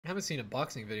haven't seen a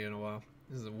boxing video in a while.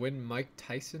 This is when Mike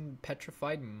Tyson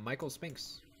petrified Michael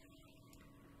Spinks.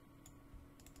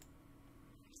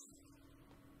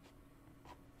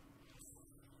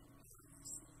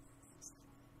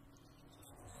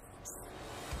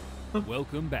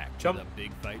 Welcome back to the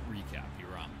Big Fight Recap here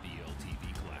on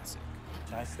BLTV Classic.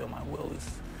 I feel my will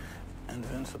is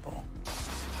invincible.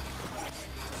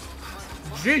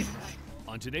 Jesus!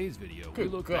 On today's video, we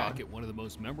look back at one of the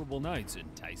most memorable nights in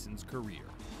Tyson's career.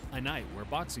 A night where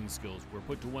boxing skills were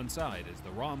put to one side as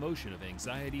the raw emotion of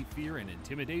anxiety, fear, and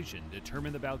intimidation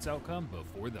determined the bout's outcome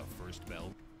before the first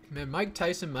bell. Man, Mike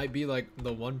Tyson might be like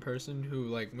the one person who,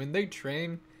 like, when they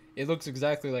train, it looks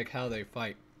exactly like how they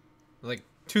fight. Like,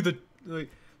 to the, like,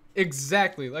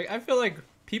 exactly. Like, I feel like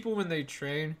people when they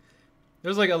train,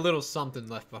 there's like a little something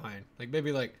left behind. Like,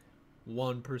 maybe like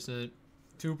 1%,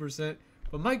 2%.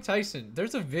 But Mike Tyson,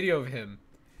 there's a video of him.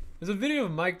 There's a video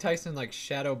of Mike Tyson like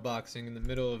shadow boxing in the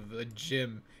middle of a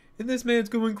gym. And this man's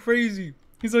going crazy.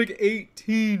 He's like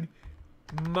 18.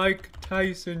 Mike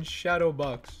Tyson shadow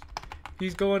box.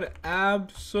 He's going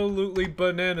absolutely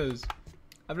bananas.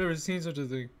 I've never seen such a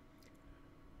thing.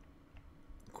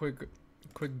 Quick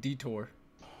detour.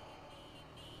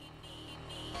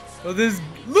 Oh,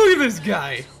 look at this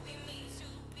guy.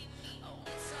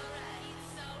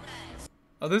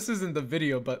 Oh, this isn't the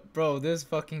video, but bro, this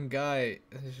fucking guy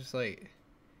is just like,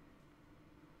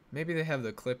 maybe they have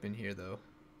the clip in here though.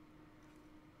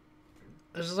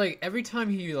 It's just like every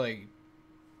time he like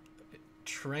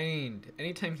trained,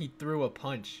 anytime he threw a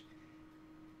punch,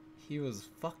 he was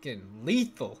fucking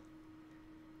lethal.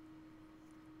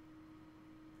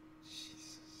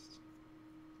 Jesus.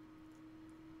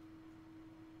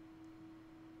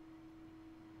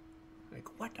 Like,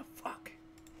 what the fuck?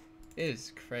 It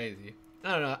is crazy.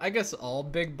 I don't know. I guess all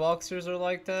big boxers are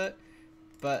like that,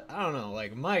 but I don't know.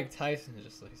 Like Mike Tyson is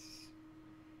just like,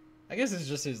 I guess it's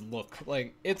just his look.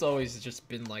 Like it's always just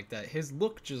been like that. His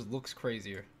look just looks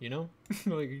crazier, you know?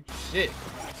 Like shit.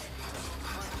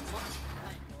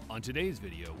 On today's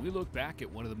video, we look back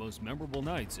at one of the most memorable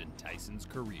nights in Tyson's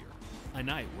career. A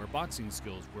night where boxing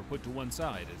skills were put to one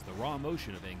side as the raw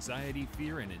emotion of anxiety,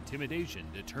 fear, and intimidation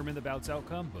determined the bout's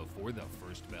outcome before the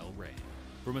first bell rang.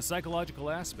 From a psychological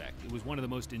aspect, it was one of the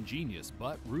most ingenious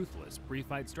but ruthless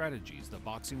pre-fight strategies the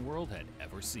boxing world had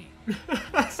ever seen.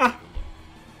 Let's take a look.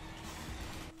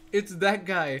 It's that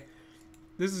guy.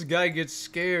 This guy gets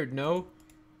scared, no?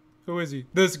 Who is he?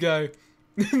 This guy.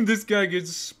 This guy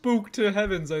gets spooked to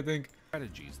heavens, I think.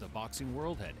 Strategies the boxing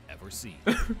world had ever seen.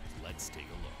 Let's take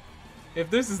a look.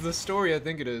 If this is the story, I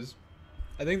think it is.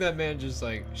 I think that man just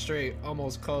like straight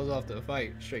almost calls off the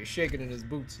fight, straight shaking in his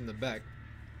boots in the back.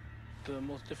 The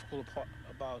most difficult part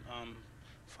about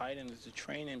fighting is the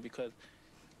training, because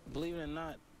believe it or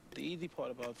not, the easy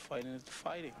part about fighting is the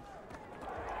fighting.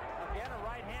 He had a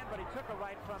right hand, but he took a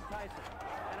right from Tyson.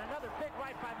 And another big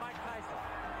right by Mike Tyson.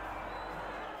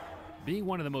 Being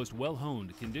one of the most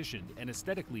well-honed, conditioned, and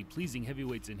aesthetically pleasing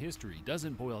heavyweights in history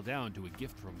doesn't boil down to a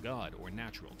gift from God or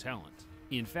natural talent.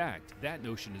 In fact, that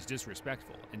notion is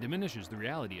disrespectful and diminishes the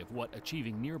reality of what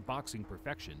achieving near boxing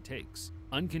perfection takes.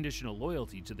 Unconditional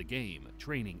loyalty to the game,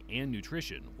 training, and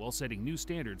nutrition while setting new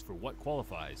standards for what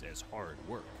qualifies as hard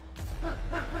work.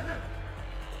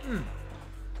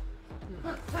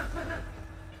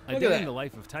 A day in the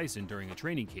life of Tyson during a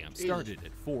training camp started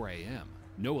at 4 a.m.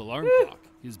 No alarm clock,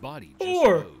 his body just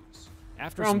rose.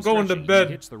 After some going to stretching, bed.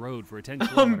 he hits the road for a 10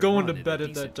 I'm going to run bed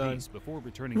at at that time. before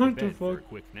returning to bed for a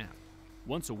quick nap.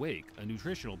 Once awake, a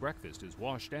nutritional breakfast is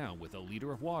washed down with a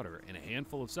liter of water and a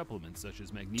handful of supplements such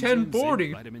as magnesium, 10:40.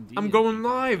 zinc, vitamin D, I'm and going B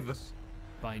live. vitamins.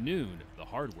 By noon, the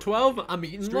hard work 12. began. I'm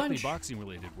eating Strictly lunch.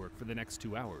 boxing-related work for the next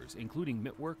 2 hours, including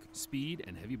mitt work, speed,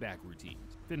 and heavy back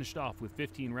routines. Finished off with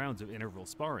 15 rounds of interval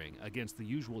sparring against the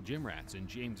usual gym rats in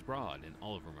James Broad and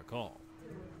Oliver McCall.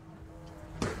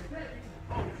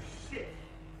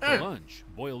 For lunch,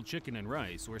 boiled chicken and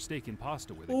rice or steak and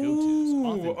pasta were the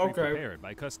go-tos, often prepared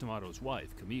by Customato's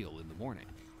wife, Camille, in the morning.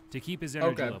 To keep his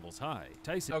energy levels high,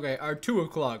 Tyson... Okay, our 2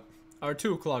 o'clock. Our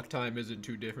 2 o'clock time isn't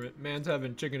too different. Man's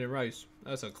having chicken and rice.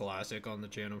 That's a classic on the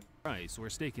channel. Rice or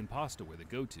steak and pasta were the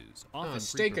go-tos, often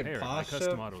steak and prepared by pasta?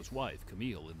 Customato's wife,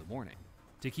 Camille, in the morning.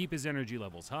 To keep his energy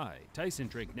levels high, Tyson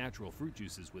drank natural fruit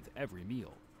juices with every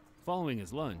meal. Following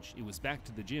his lunch, it was back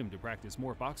to the gym to practice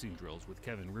more boxing drills with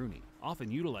Kevin Rooney, often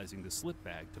utilizing the slip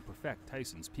bag to perfect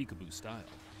Tyson's peekaboo style.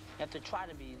 You have to try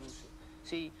to be elusive.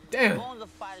 See, Damn. as long as the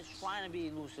fighter's trying to be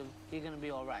elusive, you're going to be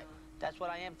all right. That's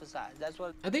what I emphasize. That's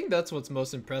what... I think that's what's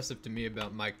most impressive to me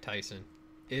about Mike Tyson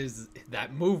is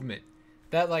that movement.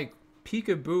 That, like,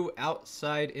 peekaboo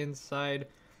outside, inside.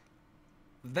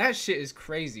 That shit is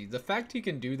crazy. The fact he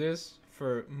can do this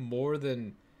for more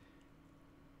than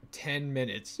 10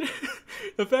 minutes.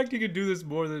 The fact he could do this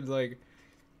more than like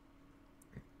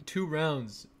 2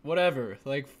 rounds, whatever.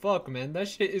 Like, fuck, man, that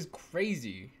shit is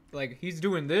crazy. Like, he's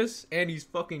doing this and he's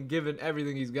fucking giving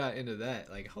everything he's got into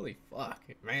that. Like, holy fuck,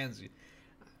 man's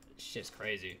shit's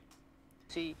crazy.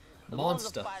 See, the Monster.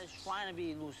 moment the fight is trying to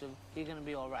be elusive, you're gonna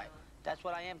be all right. That's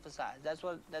what I emphasize. That's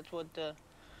what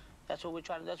we're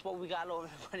trying. That's what we got over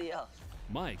everybody else.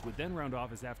 Mike would then round off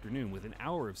his afternoon with an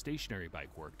hour of stationary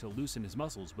bike work to loosen his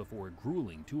muscles before a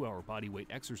grueling 2-hour bodyweight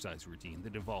exercise routine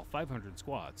that involved 500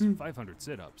 squats, 500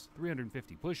 sit-ups,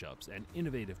 350 push-ups, and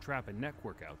innovative trap and neck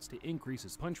workouts to increase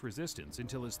his punch resistance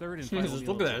until his third and final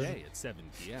meal of the day at 7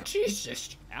 p.m.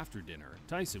 Jesus. After dinner,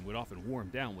 Tyson would often warm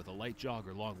down with a light jog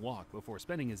or long walk before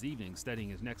spending his evening studying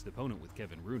his next opponent with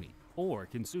Kevin Rooney, or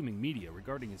consuming media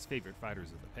regarding his favorite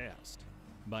fighters of the past.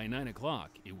 By 9 o'clock,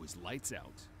 it was lights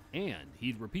out. And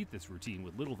he'd repeat this routine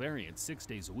with little variance 6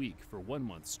 days a week for 1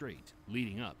 month straight,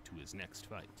 leading up to his next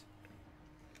fight.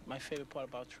 My favorite part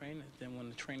about training is then when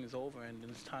the training is over and then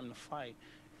it's time to fight,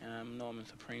 and I know I'm in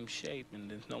supreme shape and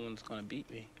there's no one's gonna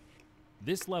beat me.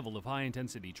 This level of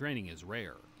high-intensity training is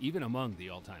rare, even among the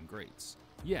all-time greats.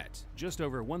 Yet, just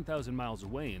over 1,000 miles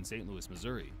away in St. Louis,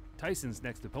 Missouri, Tyson's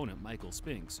next opponent, Michael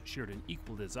Spinks, shared an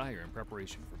equal desire in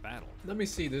preparation for battle. Let me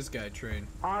see this guy train.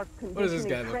 Our What does this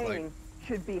guy conditioning look like? training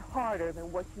should be harder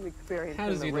than what you experience How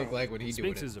does in he the look ring. like when he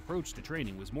doing Spinks' it? approach to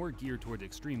training was more geared toward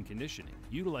extreme conditioning,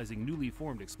 utilizing newly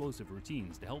formed explosive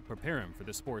routines to help prepare him for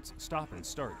the sport's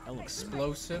stop-and-start element.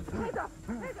 Explosive.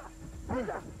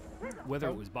 Whether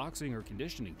it was boxing or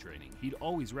conditioning training, he'd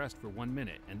always rest for 1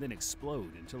 minute and then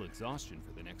explode until exhaustion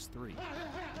for the next 3.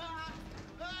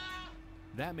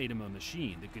 That made him a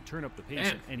machine that could turn up the pace Man.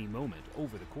 at any moment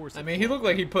over the course of I mean, he looked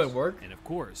like he put in work. And of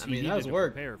course, I he mean, that needed was to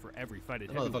work. prepare for every fight at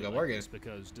That motherfucker heavyweight like working. this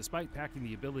because despite packing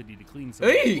the ability to clean some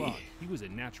Hey! clock, he was a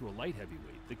natural light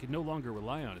heavyweight that could no longer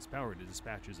rely on his power to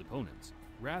dispatch his opponents.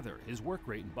 Rather, his work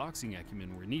rate and boxing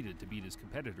acumen were needed to beat his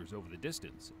competitors over the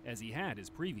distance, as he had his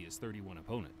previous 31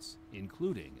 opponents,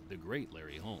 including the great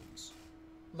Larry Holmes.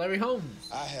 Larry Holmes.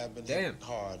 I have been Damn. hit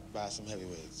hard by some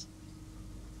heavyweights.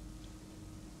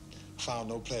 Found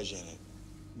no pleasure in it.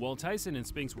 While Tyson and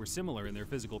Spinks were similar in their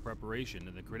physical preparation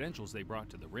and the credentials they brought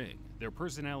to the ring, their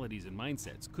personalities and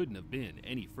mindsets couldn't have been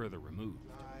any further removed.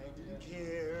 I didn't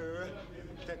care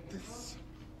that this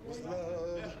was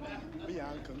love,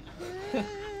 Bianca.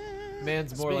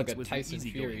 Man's more like Spinks a was Tyson an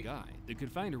easygoing Fury. guy that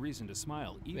could find a reason to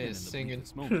smile even Man, in the singing.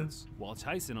 bleakest moments, while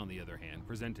Tyson, on the other hand,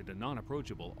 presented a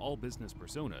non-approachable, all-business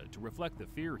persona to reflect the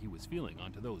fear he was feeling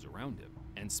onto those around him.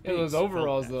 And Spinks those felt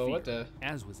overalls, that though, fear, what the-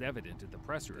 as was evident at the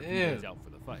presser a few Damn. days out for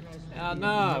the fight. Ah,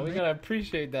 nah, we gotta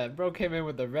appreciate that. Bro came in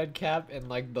with the red cap and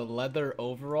like the leather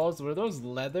overalls. Were those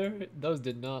leather? Those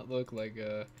did not look like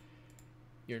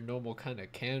your normal kind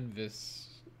of canvas.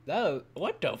 That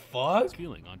what the fuck?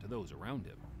 Feeling onto those around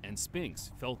him, and Spinks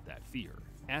felt that fear,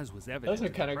 as was evident Those are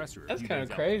at the kinda- presser a that's few kinda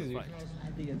days out for the crazy.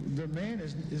 fight. The man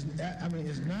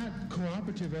is not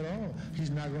cooperative at all. He's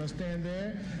not going to stand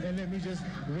there and let me just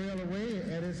wail away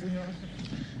at his,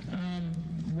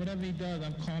 Whatever he does,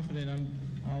 I'm confident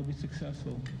I'll be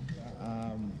successful.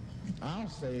 I'll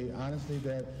say honestly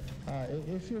that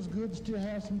it feels good to still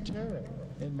have some terror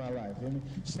in my life. I mean,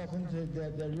 something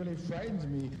that really frightens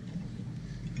me.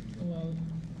 Well,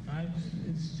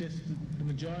 it's just the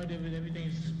majority of it, everything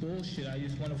is just bullshit. I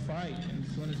just want to fight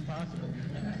as soon as possible.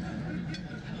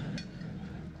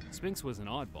 Spinks was an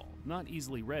oddball, not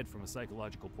easily read from a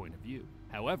psychological point of view.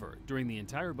 However, during the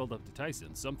entire build-up to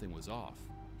Tyson, something was off.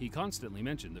 He constantly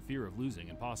mentioned the fear of losing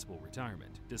and possible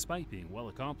retirement, despite being well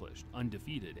accomplished,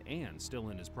 undefeated, and still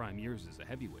in his prime years as a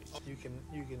heavyweight. You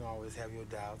can always have your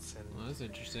doubts, Well, that's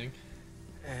interesting.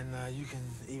 and you can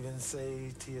even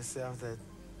say to yourself that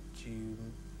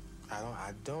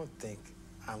I don't think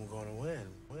I'm going to win.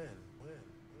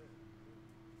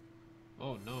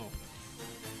 Oh no,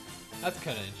 that's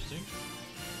kind of interesting.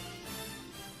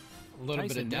 A little Tyson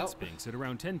bit of met doubt. Spinks at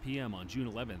around 10 p.m. on June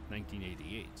 11,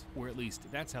 1988, or at least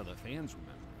that's how the fans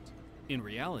remember it. In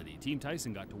reality, Team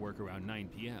Tyson got to work around 9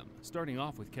 p.m., starting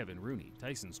off with Kevin Rooney,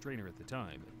 Tyson's trainer at the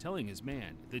time, telling his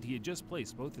man that he had just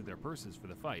placed both of their purses for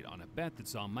the fight on a bet that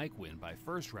saw Mike win by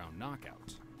first-round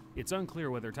knockout. It's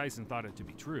unclear whether Tyson thought it to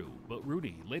be true, but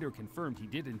Rooney later confirmed he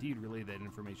did indeed relay that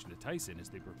information to Tyson as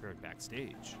they prepared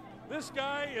backstage. This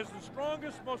guy is the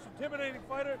strongest, most intimidating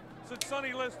fighter since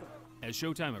Sonny Liston. As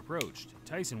showtime approached,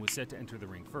 Tyson was set to enter the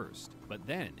ring first, but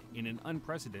then, in an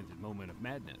unprecedented moment of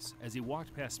madness, as he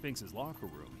walked past Spinks' locker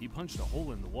room, he punched a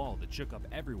hole in the wall that shook up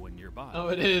everyone nearby. Oh,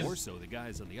 it is. More so the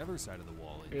guys on the other side of the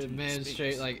wall. The including man Spinks.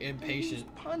 straight like impatient. He's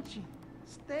punching,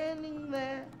 standing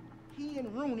there, he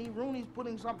and Rooney's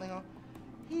putting something on.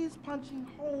 He's punching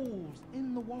holes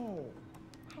in the wall.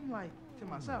 I'm like to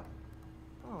myself,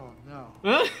 oh no.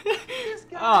 This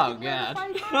guy is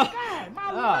ready to fight my guy,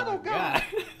 my little guy.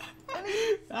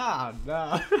 Oh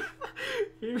no.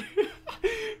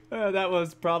 That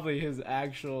was probably his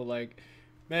actual, like,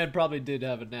 man probably did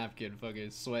have a napkin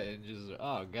fucking sweating, just,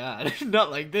 oh god,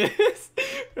 not like this.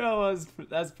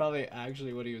 That's probably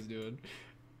actually what he was doing.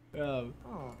 No.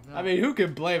 I mean, who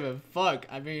can blame him? Fuck.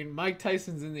 I mean, Mike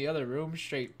Tyson's in the other room,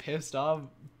 straight pissed off,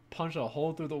 punch a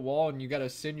hole through the wall, and you gotta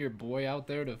send your boy out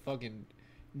there to fucking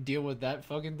deal with that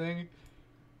fucking thing?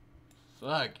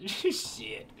 Fuck.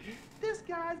 Shit. This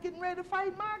guy's getting ready to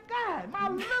fight my guy, my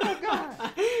little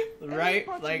guy. Right?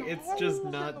 Like, it's just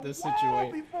not the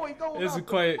situation.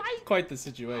 It's quite the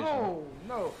situation. Oh,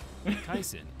 no.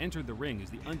 Tyson entered the ring as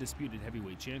the undisputed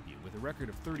heavyweight champion with a record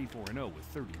of 34-0 with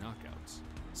 30 knockouts.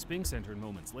 Spinks entered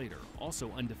moments later, also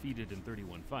undefeated in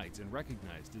 31 fights and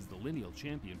recognized as the lineal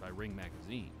champion by Ring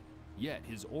Magazine. Yet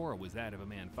his aura was that of a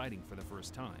man fighting for the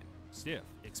first time. Stiff,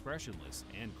 expressionless,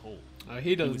 and cold.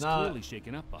 He does was not. Clearly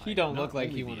shaken up by He don't not look like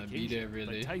only he the want to beat occasion, it,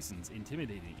 really. But Tyson's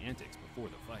intimidating antics before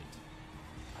the fight.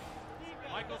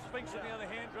 Michael Spinks, on the other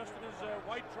hand, dressed in his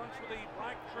white trunks with the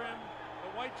black trim,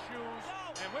 the white shoes,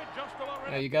 and we're just about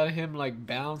ready. Yeah, you got him like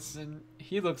bouncing.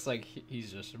 He looks like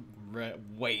he's just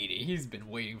waiting. He's been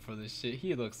waiting for this shit.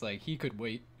 He looks like he could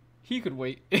wait. He could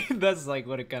wait. That's like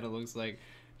what it kind of looks like.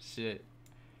 Shit.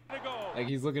 Like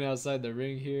he's looking outside the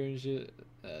ring here and shit.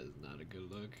 That's not a good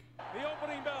look. The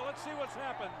opening bell. Let's see what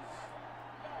happens.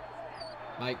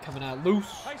 Mike coming out loose.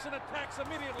 Tyson attacks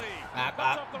immediately.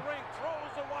 Cuts up the ring,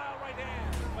 throws a wild right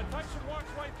hand. But Tyson walks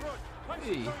right through it.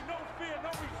 Tyson showing no fear, no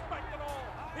respect at all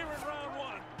here in round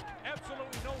one.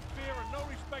 Absolutely no fear and no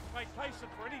respect by Tyson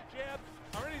for any jabs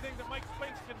or anything that Mike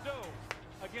Spinks can do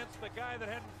against the guy that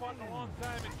hadn't fought in a long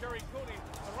time in Jerry Cooney.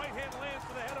 The right hand lands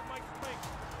to the head of Mike Spinks.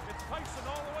 It's Tyson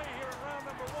all the way here in round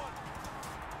number one.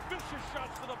 Vicious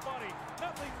shots to the body.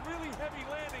 Nothing really heavy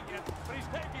landing yet, but he's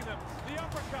taking them. The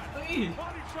uppercut.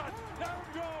 Body shot. Down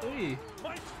goes.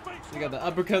 Mike Spinks. You got the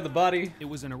uppercut, the body. It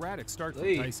was an erratic start for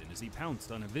Tyson as he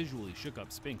pounced on a visually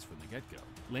shook-up Spinks from the get-go,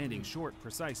 landing short,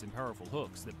 precise, and powerful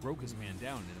hooks that broke his man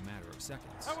down in a matter of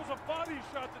seconds. That was a body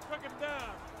shot that took him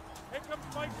down. Here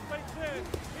comes Mike Spinks in.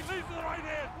 He leads to the right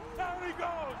hand. Down he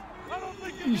goes. I don't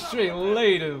think he straight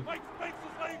laid him. Mike Spinks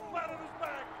is laying flat on his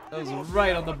back. That was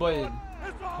right on the button.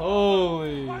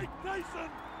 Holy. Mike Tyson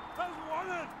has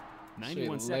won it.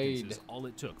 91 seconds is all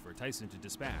it took for Tyson to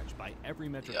dispatch by every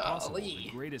metric possible the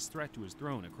greatest threat to his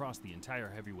throne across the entire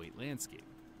heavyweight landscape.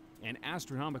 An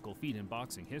astronomical feat in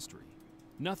boxing history.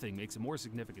 Nothing makes a more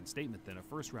significant statement than a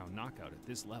first-round knockout at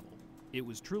this level. It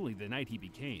was truly the night he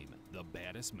became the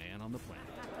baddest man on the planet.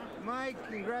 Mike,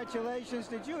 congratulations.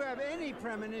 Did you have any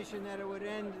premonition that it would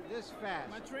end this fast?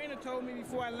 My trainer told me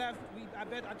before I left, I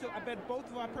bet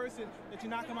both of our person that you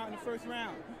knock him out in the first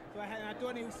round. So I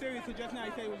thought he was serious, so just now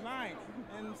he said he was lying.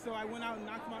 And so I went out and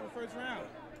knocked him out in the first round.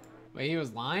 Wait, he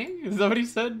was lying? Is that what he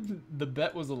said? The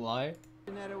bet was a lie?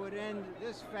 That it would end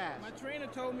this fast. My trainer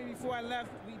told me before I left,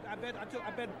 I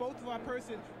bet both of our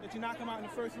person that you knock him out in the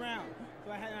first round.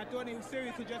 So I thought he was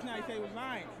serious, so just now he said he was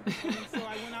lying. And so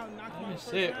I went out and knocked him out in the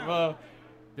first round. Well,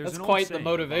 that's quite the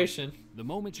motivation. The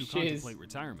moment you contemplate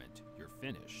retirement, you're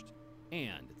finished.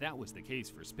 And that was the case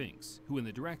for Spinks, who in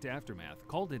the direct aftermath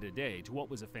called it a day to what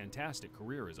was a fantastic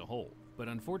career as a whole, but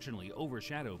unfortunately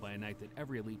overshadowed by a night that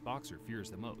every elite boxer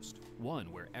fears the most, one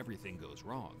where everything goes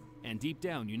wrong. And deep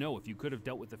down, you know if you could have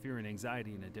dealt with the fear and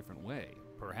anxiety in a different way,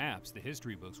 perhaps the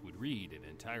history books would read an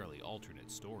entirely alternate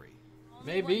story.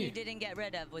 Maybe. One you didn't get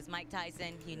rid of was Mike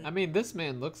Tyson. I mean, this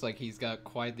man looks like he's got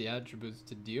quite the attributes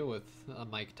to deal with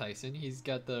Mike Tyson. He's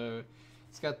got the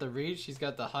reach, he's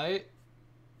got the height.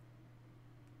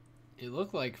 It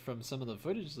looked like from some of the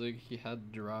footage, like he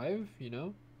had drive, you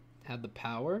know, had the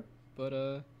power,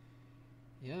 but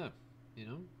yeah, you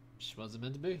know, just wasn't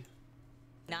meant to be.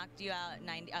 Knocked you out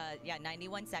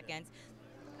 91 seconds.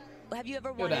 Have you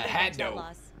ever wanted that to hat match that though.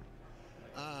 loss?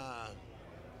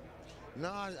 No,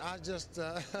 I just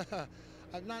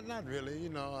not really. You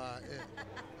know,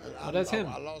 that's him.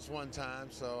 I lost one time,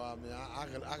 so I mean,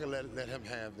 I could let him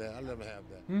have that. I let him have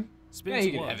that.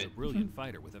 Spinks was a brilliant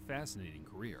fighter with a fascinating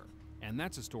career, and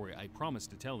that's a story I promise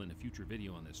to tell in a future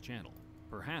video on this channel,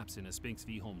 perhaps in a Spinks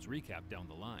v. Holmes recap down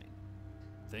the line.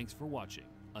 Thanks for watching.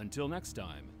 Until next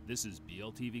time, this is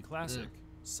BLTV Classic,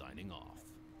 signing off.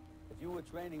 If you were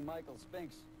training Michael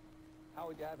Spinks, how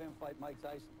would you have him fight Mike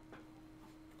Tyson?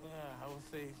 Yeah, I would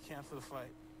say cancel the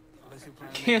fight. Unless you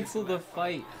plan to Cancel the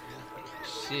fight.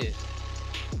 Shit.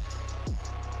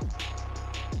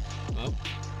 Well.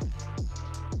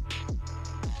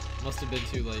 Must have been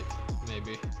too late,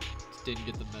 maybe. Just didn't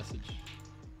get the message.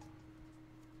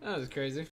 That was crazy.